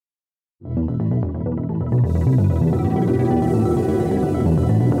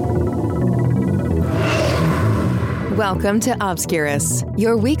Welcome to Obscurus,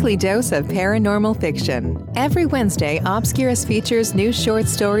 your weekly dose of paranormal fiction. Every Wednesday, Obscurus features new short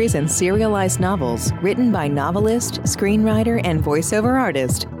stories and serialized novels written by novelist, screenwriter, and voiceover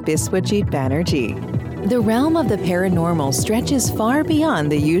artist Biswajit Banerjee. The realm of the paranormal stretches far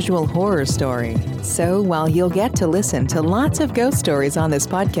beyond the usual horror story. So while you'll get to listen to lots of ghost stories on this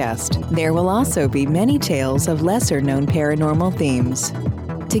podcast, there will also be many tales of lesser-known paranormal themes.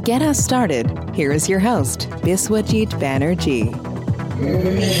 To get us started, here is your host, Biswajit Banerjee.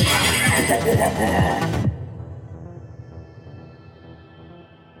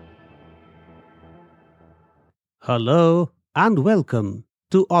 Hello and welcome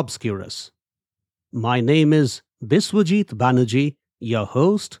to Obscurus. My name is Biswajit Banerjee, your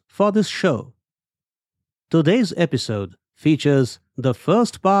host for this show. Today's episode features the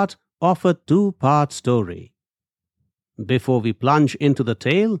first part of a two-part story. Before we plunge into the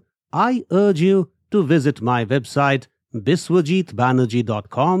tale, I urge you to visit my website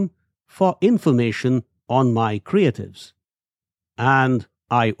biswajitbanerjee.com for information on my creatives. And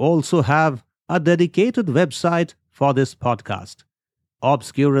I also have a dedicated website for this podcast,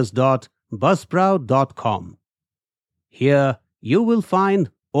 obscurus.buzzsprout.com. Here you will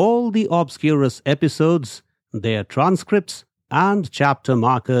find all the Obscurus episodes, their transcripts, and chapter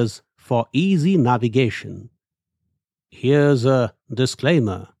markers for easy navigation. Here's a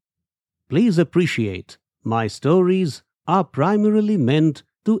disclaimer. Please appreciate my stories are primarily meant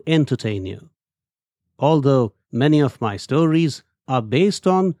to entertain you. Although many of my stories are based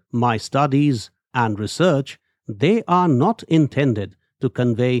on my studies and research, they are not intended to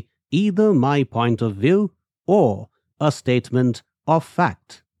convey either my point of view or a statement of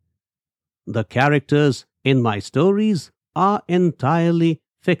fact. The characters in my stories are entirely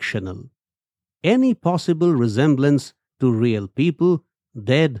fictional. Any possible resemblance to real people,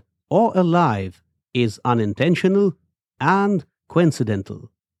 dead or alive, is unintentional and coincidental.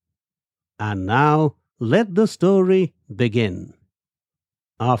 And now, let the story begin.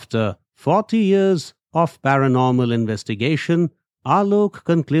 After 40 years of paranormal investigation, Alok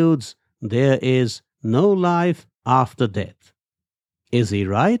concludes there is no life after death. Is he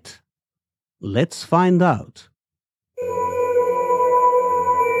right? Let's find out.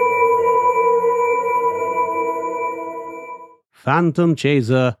 Phantom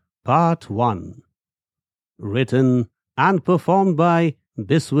Chaser Part 1. Written and performed by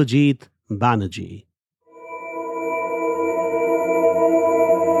Biswajit Banerjee.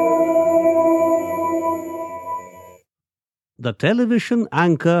 The television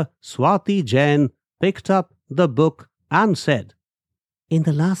anchor Swati Jain picked up the book and said, "In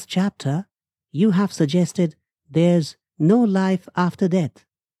the last chapter, you have suggested there's no life after death."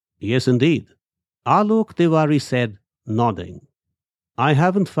 "Yes, indeed," Alok Tiwari said, nodding. "I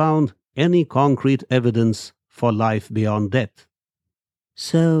haven't found any concrete evidence for life beyond death."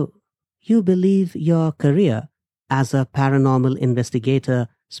 So, you believe your career as a paranormal investigator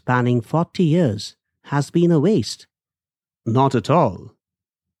spanning 40 years has been a waste? Not at all.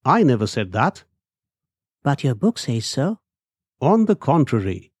 I never said that. But your book says so. On the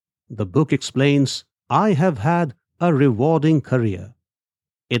contrary, the book explains I have had a rewarding career.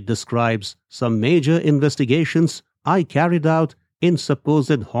 It describes some major investigations I carried out in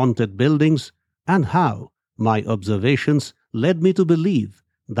supposed haunted buildings and how my observations led me to believe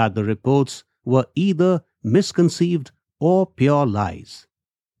that the reports were either misconceived or pure lies.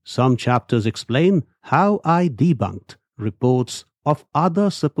 Some chapters explain how I debunked reports of other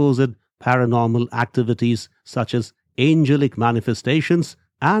supposed paranormal activities such as angelic manifestations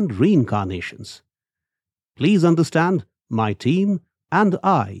and reincarnations. Please understand, my team and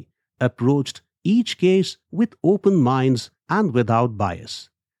I approached each case with open minds and without bias.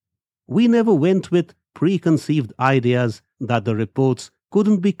 We never went with preconceived ideas that the reports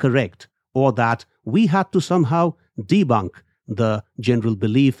couldn't be correct or that we had to somehow debunk the general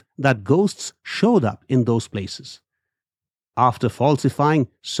belief that ghosts showed up in those places. After falsifying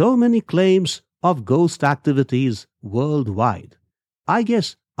so many claims of ghost activities worldwide, I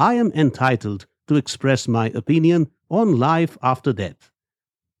guess I am entitled to express my opinion on life after death.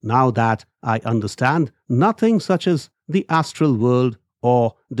 Now that I understand nothing such as the astral world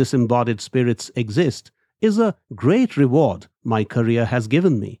or disembodied spirits exist, is a great reward my career has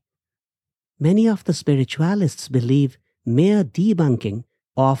given me. Many of the spiritualists believe mere debunking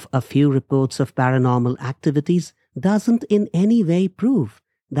of a few reports of paranormal activities doesn't in any way prove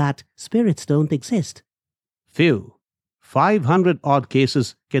that spirits don't exist. Few. 500-odd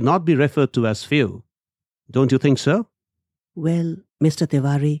cases cannot be referred to as few. Don't you think so? Well, Mr.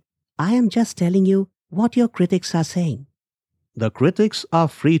 Tiwari, I am just telling you what your critics are saying. The critics are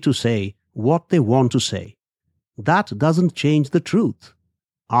free to say what they want to say. that doesn't change the truth.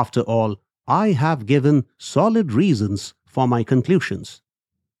 After all, I have given solid reasons for my conclusions.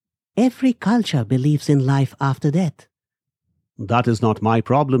 Every culture believes in life after death. That is not my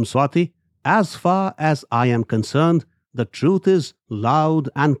problem, Swati. As far as I am concerned, the truth is loud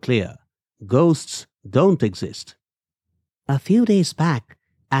and clear. Ghosts don't exist. A few days back,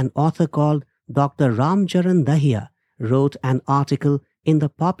 an author called Dr. Ramcharan Dahiya wrote an article in the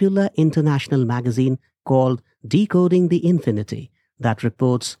popular international magazine called Decoding the Infinity that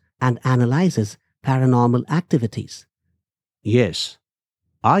reports and analyzes paranormal activities. Yes,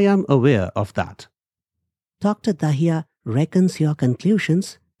 I am aware of that. Dr. Dahiya reckons your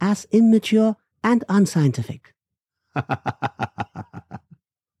conclusions as immature and unscientific.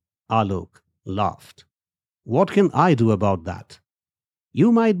 Alok laughed. What can I do about that?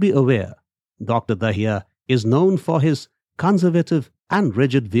 You might be aware, Dr. Dahiya is known for his conservative and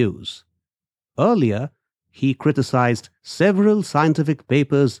rigid views. Earlier, he criticized several scientific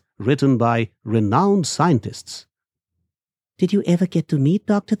papers written by renowned scientists. Did you ever get to meet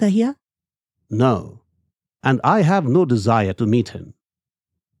Dr. Dahiya? No, and I have no desire to meet him.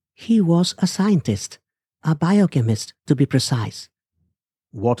 He was a scientist, a biochemist to be precise.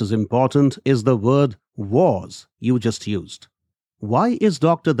 What is important is the word was you just used. Why is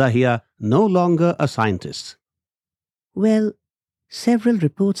Dr. Dahiya no longer a scientist? Well, several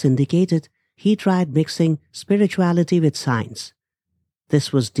reports indicated he tried mixing spirituality with science.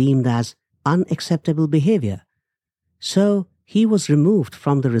 This was deemed as unacceptable behavior. So he was removed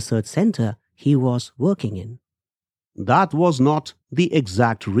from the research center he was working in. That was not the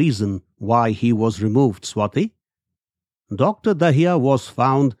exact reason why he was removed, Swati. Dr. Dahiya was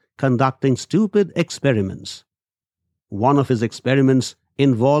found conducting stupid experiments. One of his experiments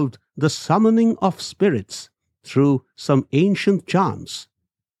involved the summoning of spirits through some ancient chants.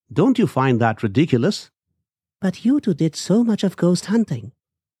 Don't you find that ridiculous? But you two did so much of ghost hunting.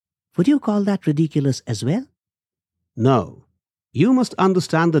 Would you call that ridiculous as well? No. You must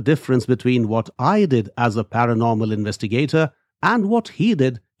understand the difference between what I did as a paranormal investigator and what he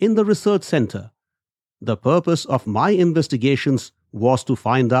did in the research center. The purpose of my investigations was to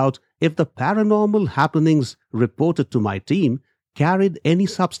find out if the paranormal happenings reported to my team carried any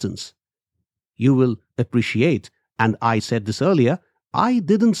substance. You will appreciate, and I said this earlier, I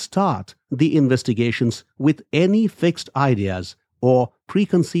didn't start the investigations with any fixed ideas or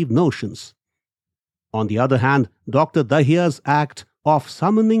preconceived notions. On the other hand, Dr. Dahiya's act of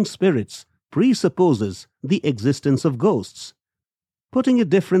summoning spirits presupposes the existence of ghosts. Putting it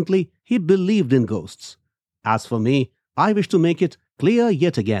differently, he believed in ghosts. As for me, I wish to make it clear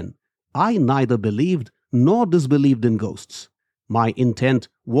yet again, I neither believed nor disbelieved in ghosts. My intent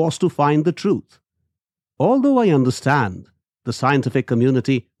was to find the truth. Although I understand the scientific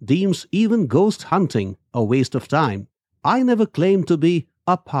community deems even ghost hunting a waste of time, I never claimed to be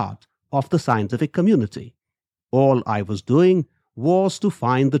a part of the scientific community. All I was doing was to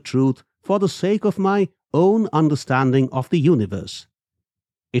find the truth for the sake of my own understanding of the universe.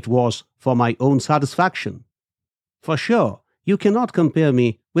 It was for my own satisfaction. For sure, you cannot compare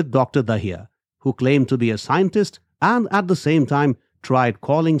me with Dr. Dahiya, who claimed to be a scientist and at the same time tried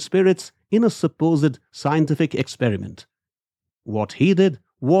calling spirits in a supposed scientific experiment. What he did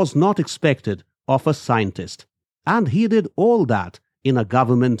was not expected of a scientist, and he did all that in a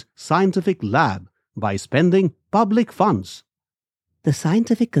government scientific lab by spending public funds. The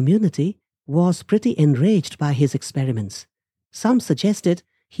scientific community was pretty enraged by his experiments. Some suggested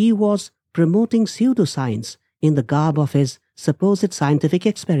he was promoting pseudoscience in the garb of his supposed scientific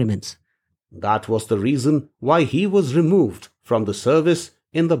experiments. That was the reason why he was removed from the service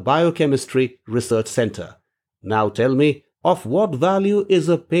in the Biochemistry Research Center. Now tell me, of what value is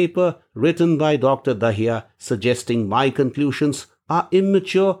a paper written by Dr. Dahiya suggesting my conclusions are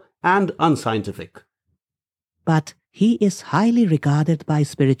immature and unscientific? But he is highly regarded by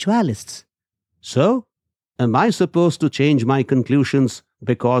spiritualists. So, am I supposed to change my conclusions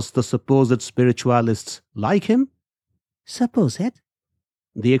because the supposed spiritualists like him? Suppose it.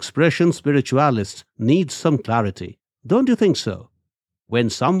 The expression spiritualist needs some clarity. Don't you think so? When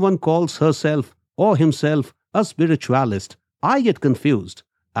someone calls herself or himself a spiritualist, I get confused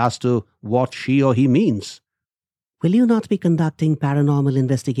as to what she or he means. Will you not be conducting paranormal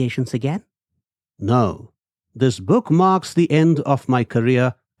investigations again? No. This book marks the end of my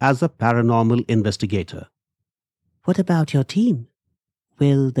career as a paranormal investigator. What about your team?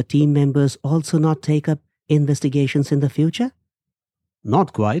 Will the team members also not take up investigations in the future?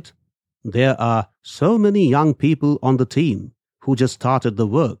 Not quite. There are so many young people on the team who just started the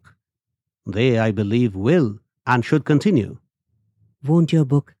work. They, I believe, will and should continue. Won't your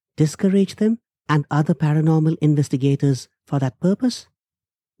book discourage them and other paranormal investigators for that purpose?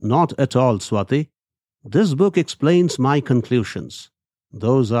 Not at all, Swati. This book explains my conclusions.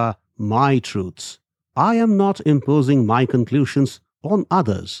 Those are my truths. I am not imposing my conclusions on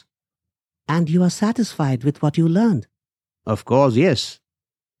others. And you are satisfied with what you learned? Of course, yes.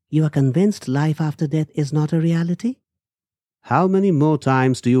 You are convinced life after death is not a reality? How many more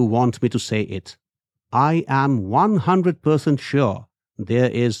times do you want me to say it? I am 100% sure there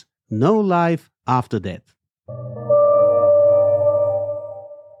is no life after death.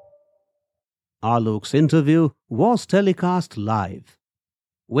 Alok's interview was telecast live.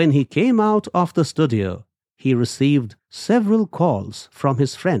 When he came out of the studio, he received several calls from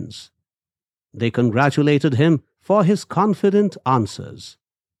his friends. They congratulated him for his confident answers.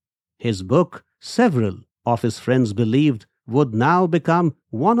 His book, several of his friends believed, would now become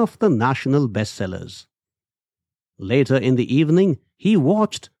one of the national bestsellers. Later in the evening, he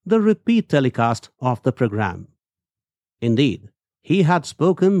watched the repeat telecast of the program. Indeed, he had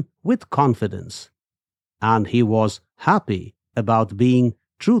spoken with confidence, and he was happy about being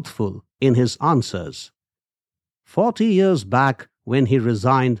truthful in his answers. 40 years back, when he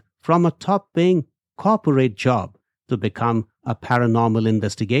resigned from a top-paying corporate job to become a paranormal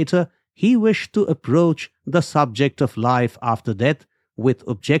investigator, he wished to approach the subject of life after death with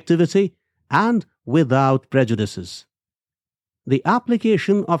objectivity and without prejudices. The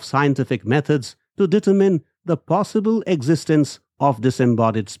application of scientific methods to determine the possible existence of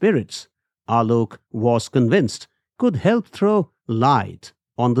disembodied spirits, Alok was convinced, could help throw light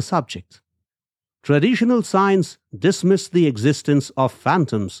on the subject. Traditional science dismissed the existence of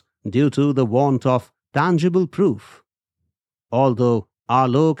phantoms due to the want of tangible proof. Although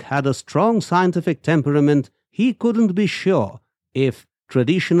Alok had a strong scientific temperament, he couldn't be sure if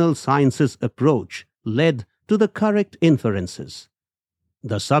traditional science's approach led to the correct inferences.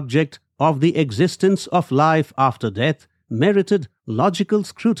 The subject of the existence of life after death merited logical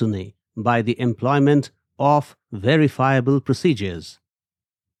scrutiny by the employment of verifiable procedures.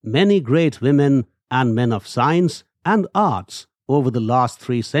 Many great women and men of science and arts over the last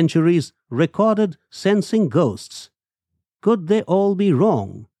 3 centuries recorded sensing ghosts. Could they all be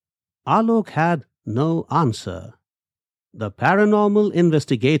wrong? Alok had no answer. The paranormal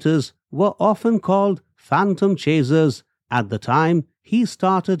investigators were often called phantom chasers at the time he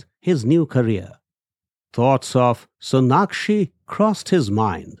started his new career. Thoughts of Sonakshi crossed his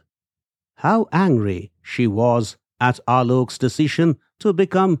mind. How angry she was at Alok's decision to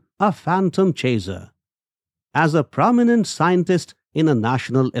become a phantom chaser. As a prominent scientist in a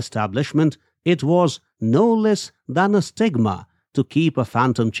national establishment, it was no less than a stigma to keep a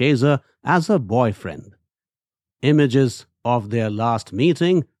phantom chaser as a boyfriend. Images of their last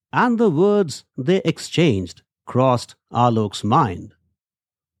meeting and the words they exchanged crossed Alok's mind.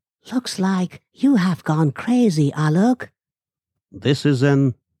 Looks like you have gone crazy, Alok. This is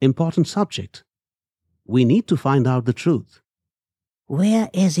an important subject. We need to find out the truth. Where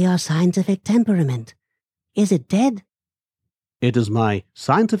is your scientific temperament? Is it dead? It is my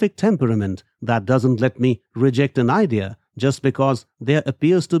scientific temperament that doesn't let me reject an idea just because there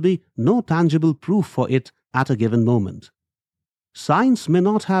appears to be no tangible proof for it at a given moment. Science may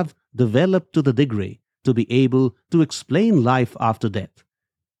not have developed to the degree to be able to explain life after death.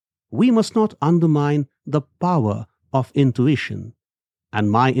 We must not undermine the power of intuition,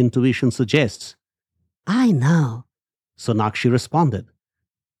 and my intuition suggests. I know, Sonakshi responded.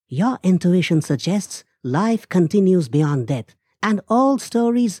 Your intuition suggests life continues beyond death, and all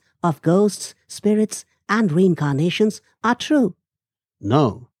stories of ghosts, spirits, and reincarnations are true.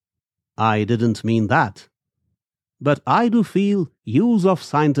 No, I didn't mean that. But I do feel use of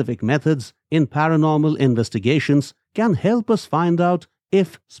scientific methods in paranormal investigations can help us find out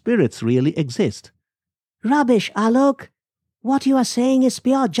if spirits really exist. Rubbish, Alok. What you are saying is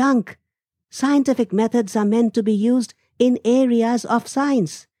pure junk. Scientific methods are meant to be used in areas of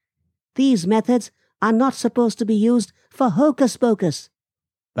science. These methods are not supposed to be used for hocus-pocus.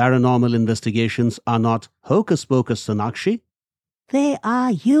 Paranormal investigations are not hocus-pocus, Sonakshi. They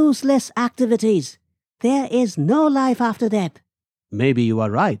are useless activities. There is no life after death. Maybe you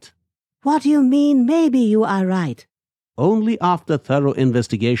are right. What do you mean, maybe you are right? Only after thorough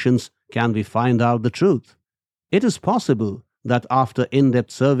investigations can we find out the truth. It is possible that after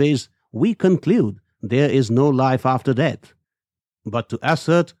in-depth surveys, we conclude there is no life after death. But to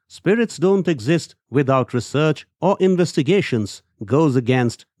assert spirits don't exist without research or investigations goes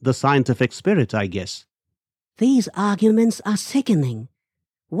against the scientific spirit, I guess. These arguments are sickening.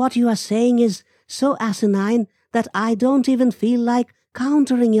 What you are saying is so asinine that I don't even feel like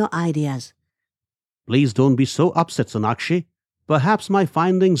countering your ideas. Please don't be so upset, Sonakshi. Perhaps my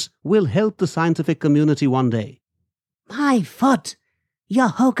findings will help the scientific community one day. My foot! Your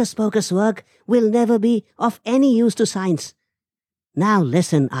hocus-pocus work will never be of any use to science. Now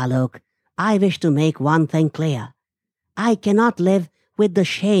listen, Alok. I wish to make one thing clear. I cannot live with the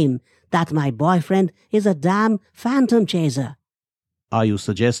shame that my boyfriend is a damn phantom chaser. Are you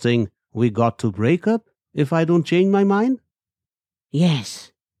suggesting we got to break up if I don't change my mind?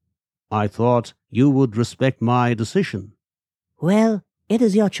 Yes. I thought you would respect my decision. Well, it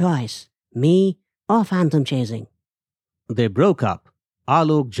is your choice, me or phantom chasing. They broke up.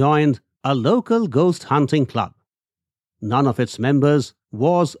 Alok joined a local ghost hunting club. None of its members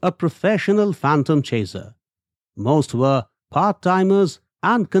was a professional phantom chaser. Most were part-timers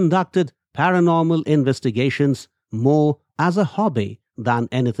and conducted paranormal investigations more as a hobby than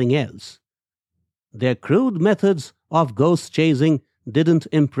anything else. Their crude methods of ghost chasing didn't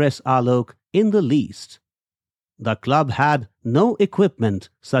impress Alok in the least. The club had no equipment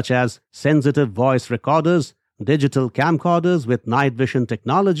such as sensitive voice recorders, digital camcorders with night vision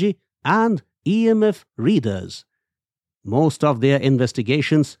technology, and EMF readers. Most of their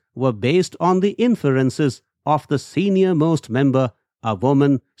investigations were based on the inferences of the senior-most member, a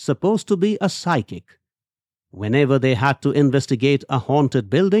woman supposed to be a psychic. Whenever they had to investigate a haunted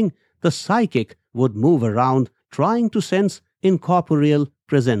building, the psychic would move around trying to sense incorporeal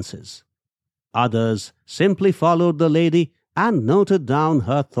presences. Others simply followed the lady and noted down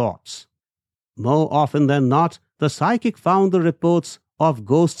her thoughts. More often than not, the psychic found the reports of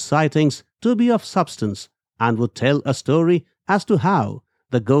ghost sightings to be of substance and would tell a story as to how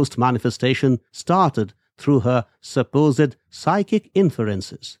the ghost manifestation started through her supposed psychic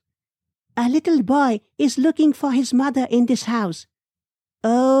inferences. A little boy is looking for his mother in this house.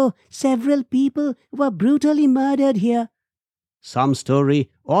 Oh, several people were brutally murdered here. Some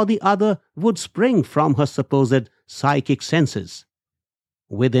story or the other would spring from her supposed psychic senses.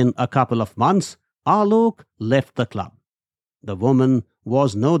 Within a couple of months, Alok left the club. The woman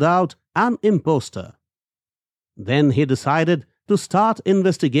was no doubt an impostor. Then he decided to start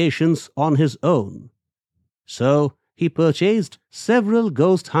investigations on his own. So he purchased several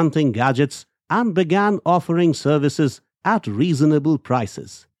ghost hunting gadgets and began offering services at reasonable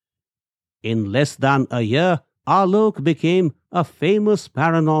prices. In less than a year, Alok became a famous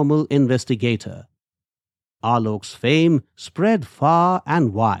paranormal investigator. Alok's fame spread far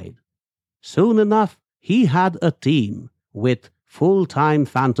and wide. Soon enough, he had a team with full-time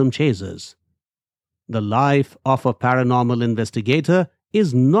phantom chasers. The life of a paranormal investigator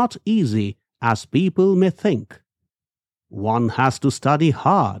is not easy as people may think. One has to study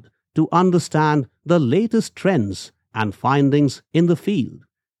hard to understand the latest trends and findings in the field.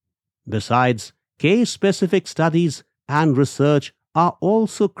 Besides, case-specific studies and research are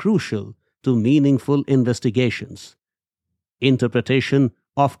also crucial to meaningful investigations. Interpretation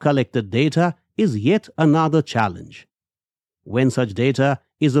of collected data is yet another challenge. When such data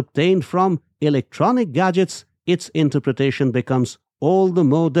is obtained from electronic gadgets, its interpretation becomes all the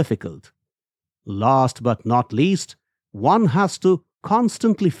more difficult. Last but not least, one has to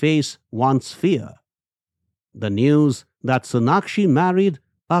constantly face one's fear. The news that Sonakshi married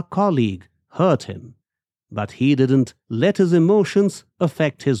a colleague hurt him, but he didn't let his emotions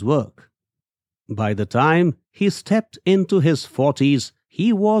affect his work. By the time he stepped into his 40s,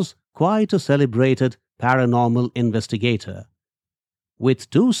 he was quite a celebrated paranormal investigator. With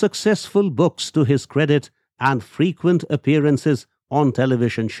 2 successful books to his credit and frequent appearances on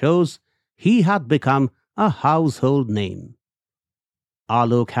television shows, he had become a household name.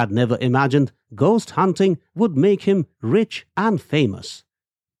 Alok had never imagined ghost hunting would make him rich and famous.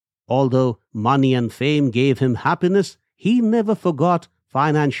 Although money and fame gave him happiness, he never forgot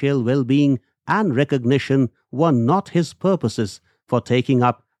financial well-being and recognition were not his purposes for taking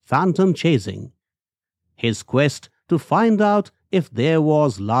up phantom chasing. His quest to find out if there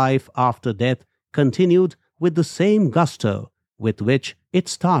was life after death continued with the same gusto with which it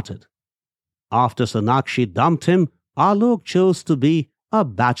started. After Sonakshi dumped him, Alok chose to be a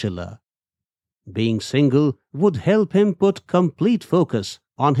bachelor. Being single would help him put complete focus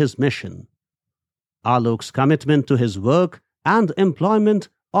on his mission. Alok's commitment to his work and employment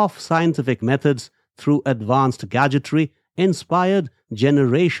of scientific methods through advanced gadgetry inspired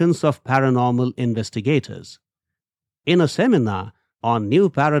generations of paranormal investigators. In a seminar on new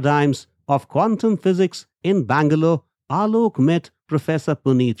paradigms of quantum physics in Bangalore, Alok met Professor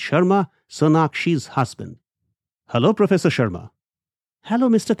Puneet Sharma, Sonakshi's husband. Hello, Professor Sharma. Hello,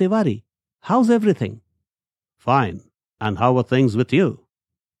 Mr. Tiwari. How's everything? Fine. And how are things with you?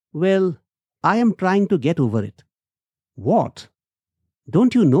 Well, I am trying to get over it. What?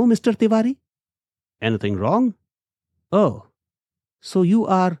 Don't you know, Mr. Tiwari? Anything wrong? Oh, So you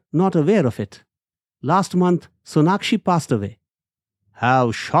are not aware of it. Last month, Sonakshi passed away.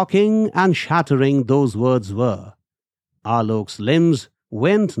 How shocking and shattering those words were. Alok's limbs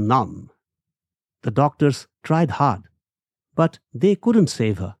went numb. The doctors tried hard, but they couldn't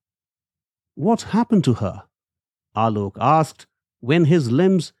save her. What happened to her? Alok asked when his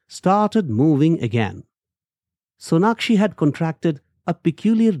limbs started moving again. Sonakshi had contracted a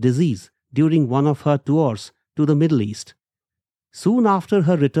peculiar disease during one of her tours to the Middle East. Soon after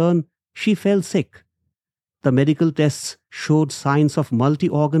her return, she fell sick. The medical tests showed signs of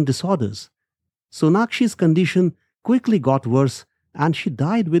multi-organ disorders. Sonakshi's condition quickly got worse and she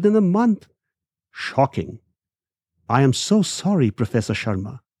died within a month. Shocking. I am so sorry, Professor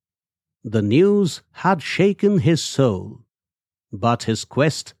Sharma. The news had shaken his soul, but his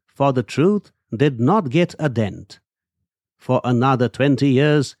quest for the truth did not get a dent. For another 20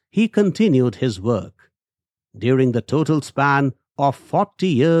 years, he continued his work. During the total span of 40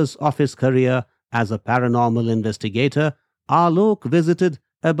 years of his career as a paranormal investigator, Alok visited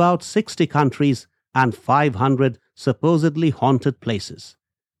about 60 countries and 500 supposedly haunted places.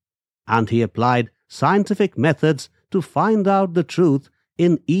 And he applied scientific methods to find out the truth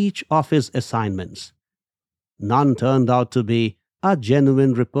in each of his assignments. None turned out to be a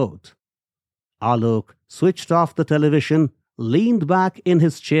genuine report. Alok switched off the television, leaned back in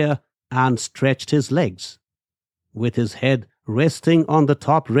his chair, and stretched his legs. With his head resting on the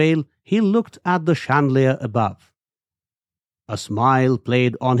top rail, he looked at the chandelier above. A smile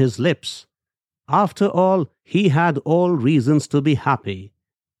played on his lips. After all, he had all reasons to be happy.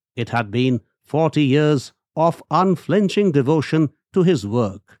 It had been 40 years of unflinching devotion to his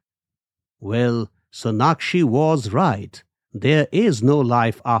work. Well, Sonakshi was right. There is no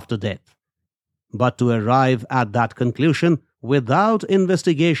life after death. But to arrive at that conclusion without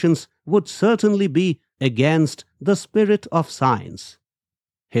investigations would certainly be against the spirit of science.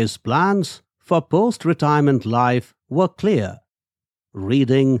 His plans for post-retirement life were clear: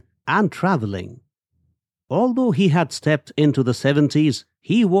 reading and traveling. Although he had stepped into the 70s,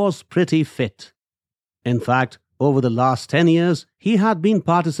 he was pretty fit. In fact, over the last 10 years, he had been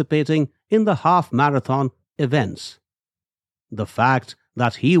participating in the half-marathon events. The fact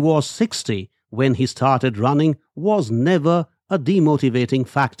that he was 60 when he started running was never a demotivating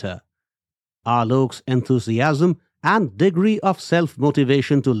factor. Alok's enthusiasm and degree of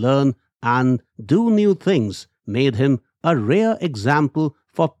self-motivation to learn and do new things made him a rare example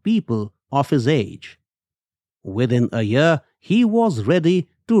for people of his age. Within a year, he was ready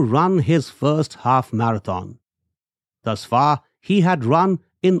to run his first half-marathon. Thus far, he had run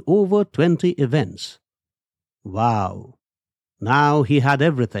in over 20 events. Wow! Now he had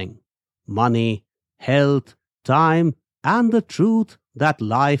everything: money, health, time, and the truth that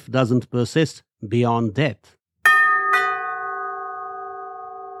life doesn't persist beyond death.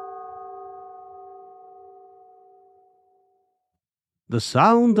 The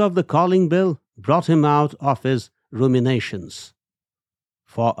sound of the calling bell brought him out of his ruminations.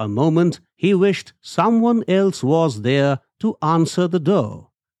 For a moment, he wished someone else was there to answer the door.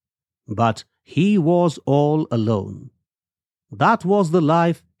 But he was all alone. That was the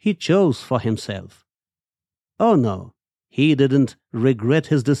life he chose for himself. Oh no, he didn't regret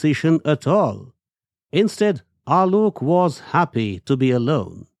his decision at all. Instead, Alok was happy to be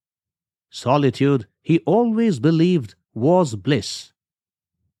alone. Solitude, he always believed, was bliss.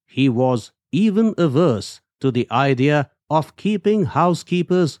 He was even averse to the idea of keeping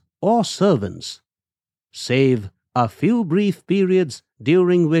housekeepers or servants, save a few brief periods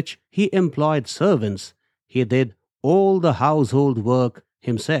during which he employed servants. He did all the household work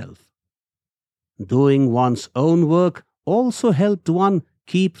himself. Doing one's own work also helped one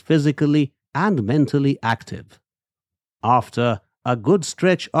keep physically and mentally active. After a good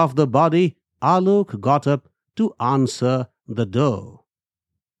stretch of the body, Alok got up to answer the door.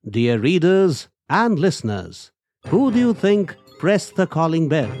 Dear readers and listeners, who do you think pressed the calling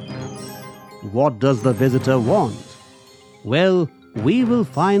bell? What does the visitor want? Well, we will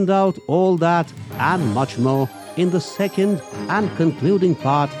find out all that and much more in the second and concluding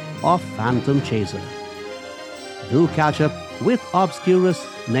part of Phantom Chaser. Do catch up with Obscurus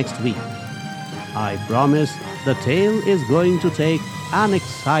next week. I promise the tale is going to take an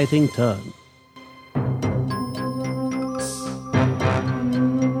exciting turn.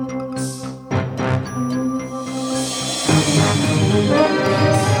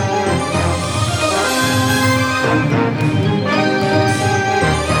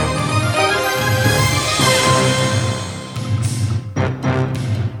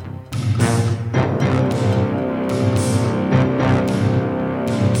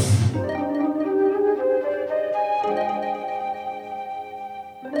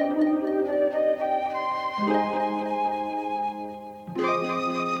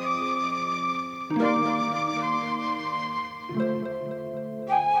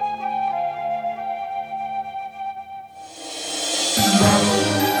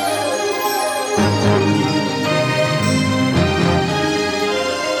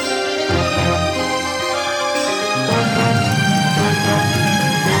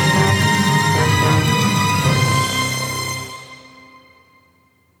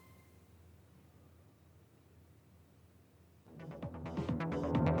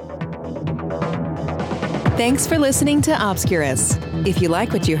 Thanks for listening to Obscurus. If you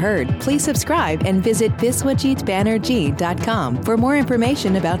like what you heard, please subscribe and visit biswajitbanerjee.com for more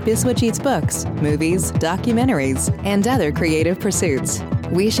information about Biswajit's books, movies, documentaries, and other creative pursuits.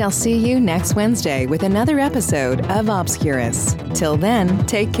 We shall see you next Wednesday with another episode of Obscurus. Till then,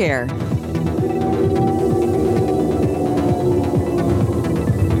 take care.